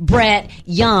walks Brett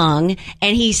Young,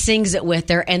 and he sings it with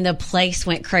her, and the place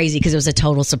went crazy because it was a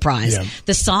total surprise. Yeah.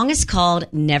 The song is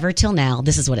called Never Till Now.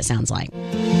 This is what it sounds like.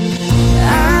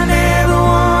 I never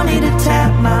wanted to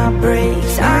tap my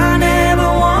brakes. I never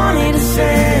wanted to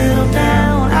settle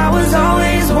down. I was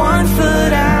always 1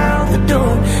 foot out the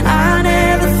door. I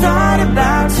never thought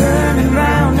about turning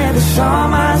around. Never saw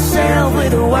myself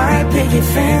with a white picket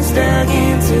fence dug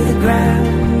into the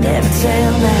ground. Never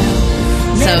till now.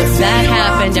 So that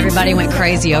happened. Everybody went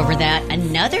crazy over that.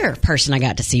 Another Another person I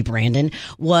got to see, Brandon,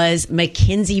 was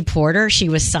Mackenzie Porter. She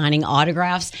was signing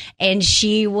autographs, and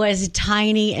she was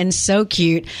tiny and so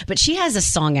cute. But she has a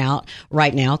song out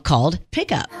right now called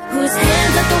Pickup. Whose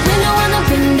hands at the window when the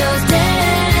window's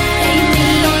dead?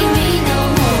 Ain't me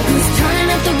no more. Who's turning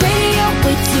up the radio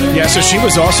way too Yeah, so she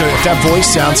was also, if that voice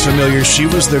sounds familiar, she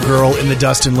was the girl in the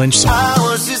Dustin Lynch song. I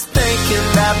was just thinking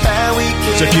that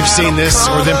weekend. So if you've seen this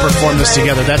or them perform this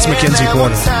together, that's Mackenzie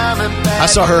Porter. I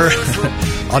saw her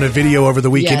on a video over the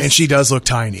weekend, Yes. and she does look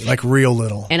tiny, like real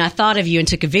little. And I thought of you and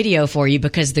took a video for you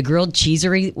because the grilled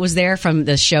cheesery was there from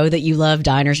the show that you love,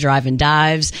 Diners, Drive and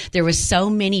Dives. There was so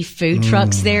many food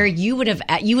trucks there. You wouldn't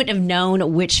have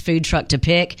known which food truck to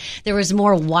pick. There was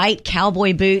more white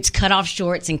cowboy boots, cutoff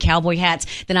shorts, and cowboy hats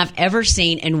than I've ever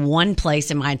seen in one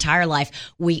place in my entire life.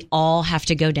 We all have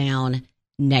to go down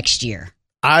next year.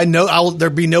 I know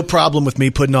there'd be no problem with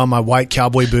me putting on my white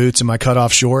cowboy boots and my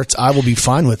cutoff shorts. I will be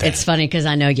fine with that. It's funny because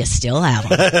I know you still have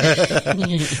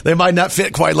them. They might not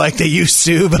fit quite like they used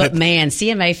to, But man,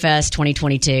 CMA Fest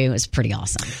 2022 is pretty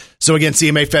awesome. So again,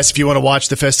 CMA Fest, if you want to watch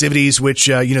the festivities, which,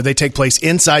 they take place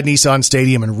inside Nissan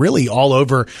Stadium and really all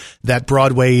over that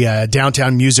Broadway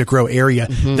downtown Music Row area.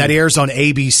 That airs on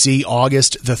ABC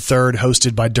August the 3rd,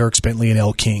 hosted by Dierks Bentley and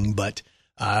Elle King. But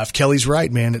if Kelly's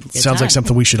right, man, it sounds like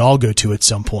something we should all go to at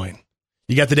some point.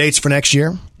 You got the dates for next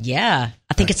year? Yeah.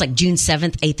 I think it's like June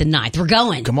 7th, 8th, and 9th. We're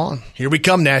going. Come on. Here we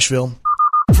come, Nashville.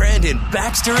 Brandon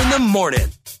Baxter in the morning.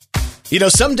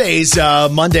 Some days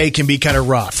Monday can be kind of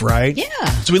rough, right? Yeah.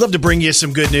 So we love to bring you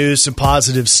some good news, some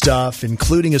positive stuff,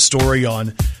 including a story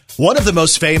on one of the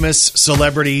most famous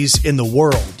celebrities in the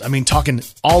world. I mean, talking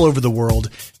all over the world,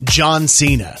 John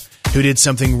Cena, who did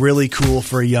something really cool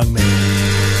for a young man.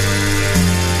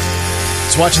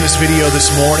 I was watching this video this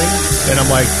morning, and I'm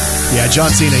like, yeah,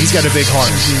 John Cena, he's got a big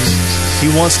heart. He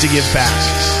wants to give back.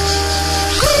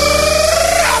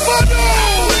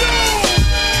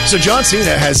 So John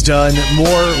Cena has done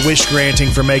more wish granting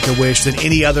for Make-A-Wish than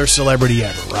any other celebrity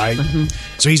ever, right?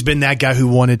 So he's been that guy who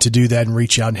wanted to do that and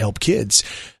reach out and help kids.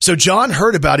 So John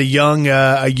heard about a young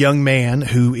man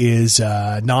who is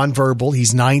nonverbal.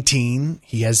 He's 19.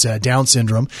 He has Down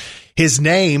syndrome. His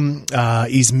name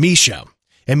is Misha,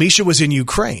 and Misha was in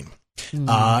Ukraine.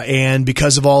 And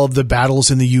because of all of the battles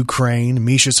in the Ukraine,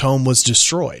 Misha's home was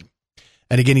destroyed.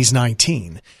 And again, he's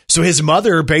 19. So his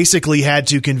mother basically had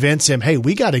to convince him, hey,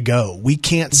 we got to go. We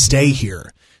can't stay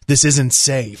here. This isn't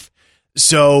safe.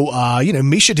 So,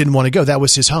 Misha didn't want to go. That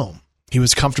was his home. He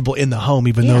was comfortable in the home,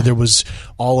 even though there was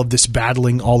all of this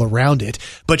battling all around it.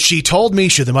 But she told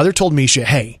Misha, the mother told Misha,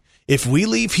 hey, if we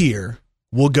leave here,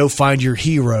 we'll go find your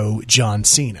hero, John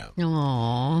Cena.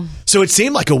 Aww. So it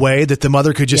seemed like a way that the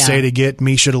mother could just say to get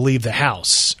Misha to leave the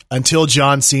house until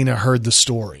John Cena heard the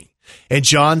story. And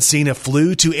John Cena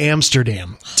flew to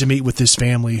Amsterdam to meet with his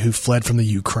family who fled from the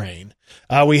Ukraine.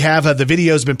 We have the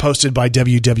video has been posted by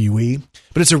WWE,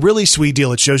 but it's a really sweet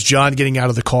deal. It shows John getting out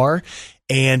of the car,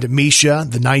 and Misha,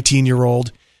 the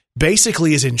 19-year-old,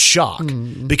 basically is in shock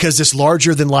because this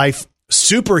larger-than-life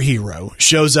superhero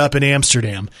shows up in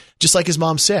Amsterdam. Just like his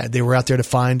mom said, they were out there to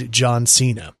find John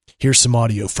Cena. Here's some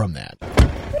audio from that.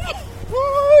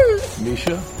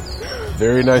 Misha,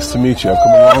 very nice to meet you. I've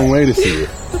come a long way to see you.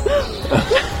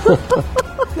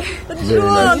 Very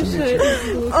nice to meet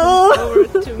you. Oh,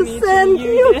 thank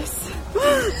you.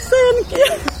 Thank you.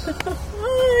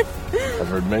 I've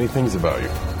heard many things about you.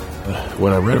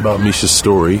 When I read about Misha's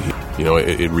story,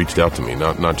 it reached out to me.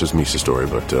 Not just Misha's story,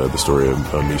 but the story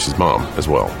of Misha's mom as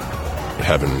well.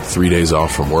 Having 3 days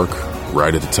off from work,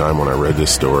 right at the time when I read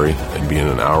this story, and being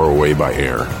an hour away by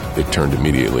air, it turned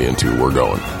immediately into we're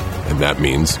going. And that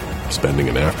means spending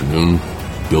an afternoon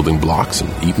building blocks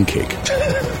and eating cake.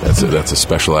 That's a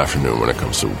special afternoon when it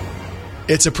comes to.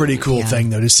 It's a pretty cool thing,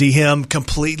 though, to see him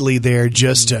completely there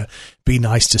just to be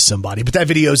nice to somebody. But that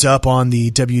video's up on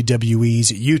the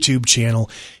WWE's YouTube channel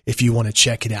if you want to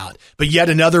check it out. But yet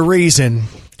another reason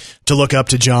to look up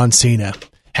to John Cena.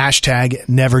 Hashtag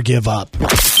never give up.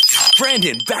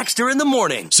 Brandon Baxter in the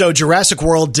morning. So Jurassic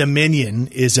World Dominion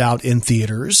is out in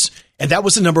theaters, and that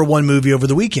was the #1 movie over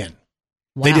the weekend.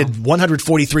 Wow. They did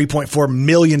 $143.4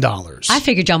 million. I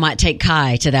figured y'all might take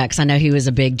Kai to that because I know he was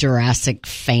a big Jurassic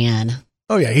fan.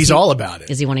 Oh, yeah. He's all about it.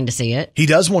 Is he wanting to see it? He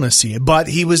does want to see it. But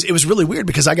it was really weird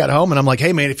because I got home and I'm like,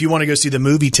 hey, man, if you want to go see the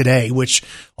movie today, which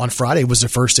on Friday was the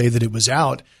first day that it was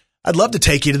out, I'd love to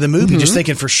take you to the movie. Just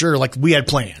thinking for sure, like we had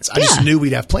plans. I just knew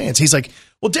we'd have plans. He's like,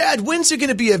 well, Dad, when's it going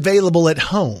to be available at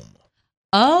home?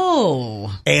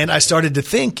 Oh. And I started to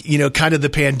think, kind of the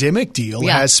pandemic deal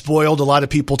has spoiled a lot of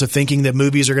people to thinking that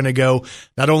movies are going to go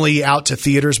not only out to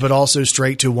theaters, but also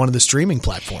straight to one of the streaming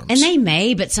platforms. And they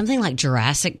may, but something like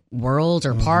Jurassic World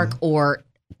or Park or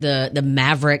the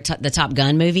Maverick, the Top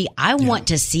Gun movie, I want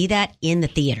to see that in the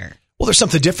theater. Well, there's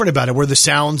something different about it where the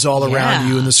sound's all around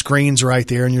you and the screen's right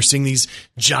there and you're seeing these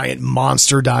giant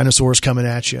monster dinosaurs coming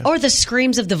at you. Or the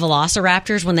screams of the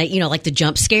velociraptors when they, like the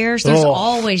jump scares. There's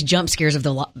always jump scares of the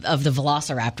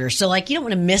velociraptors. So you don't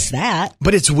want to miss that.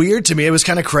 But it's weird to me. It was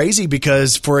kind of crazy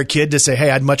because for a kid to say, hey,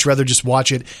 I'd much rather just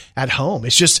watch it at home.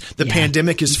 It's just the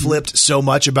pandemic has flipped so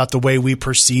much about the way we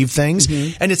perceive things.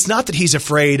 And it's not that he's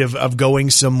afraid of going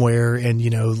somewhere and,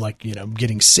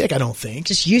 getting sick, I don't think.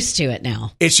 Just used to it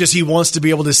now. It's just he wants to be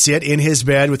able to sit in his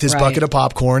bed with his bucket of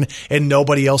popcorn and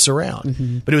nobody else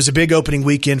around. But it was a big opening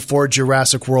weekend for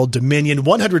Jurassic World Dominion.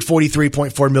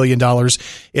 $143.4 million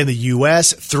in the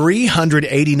U.S.,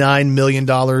 $389 million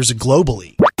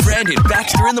globally. Brandon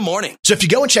Baxter in the morning. So if you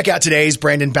go and check out today's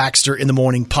Brandon Baxter in the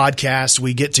Morning podcast,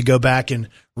 we get to go back and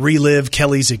relive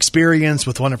Kelly's experience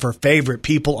with one of her favorite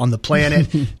people on the planet,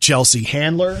 Chelsea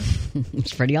Handler.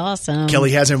 It's pretty awesome.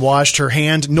 Kelly hasn't washed her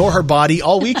hand nor her body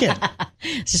all weekend.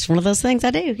 It's just one of those things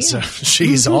I do. Yeah. So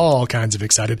she's all kinds of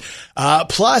excited.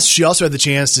 Plus, she also had the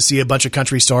chance to see a bunch of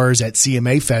country stars at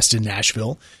CMA Fest in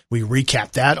Nashville. We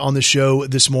recapped that on the show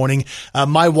this morning.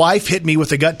 My wife hit me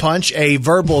with a gut punch, a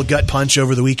verbal gut punch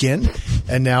over the weekend,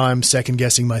 and now I'm second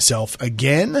guessing myself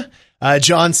again.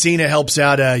 John Cena helps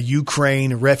out a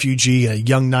Ukraine refugee, a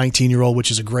young 19-year-old,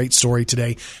 which is a great story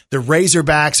today. The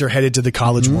Razorbacks are headed to the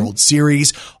College World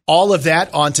Series. All of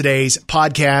that on today's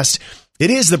podcast. It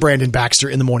is the Brandon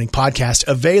Baxter in the Morning podcast,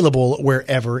 available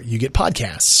wherever you get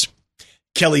podcasts.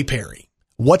 Kelly Perry,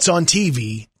 what's on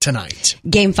TV tonight?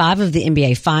 Game 5 of the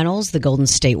NBA Finals. The Golden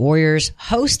State Warriors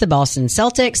host the Boston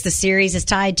Celtics. The series is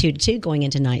tied 2-2 going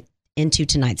into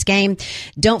tonight's game.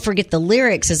 Don't forget the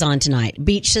Lyrics is on tonight.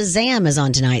 Beat Shazam is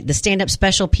on tonight. The stand-up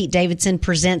special Pete Davidson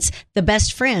presents The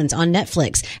Best Friends on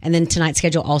Netflix. And then tonight's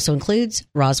schedule also includes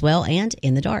Roswell and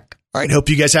In the Dark. All right. Hope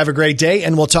you guys have a great day,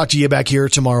 and we'll talk to you back here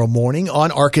tomorrow morning on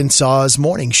Arkansas's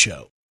Morning Show.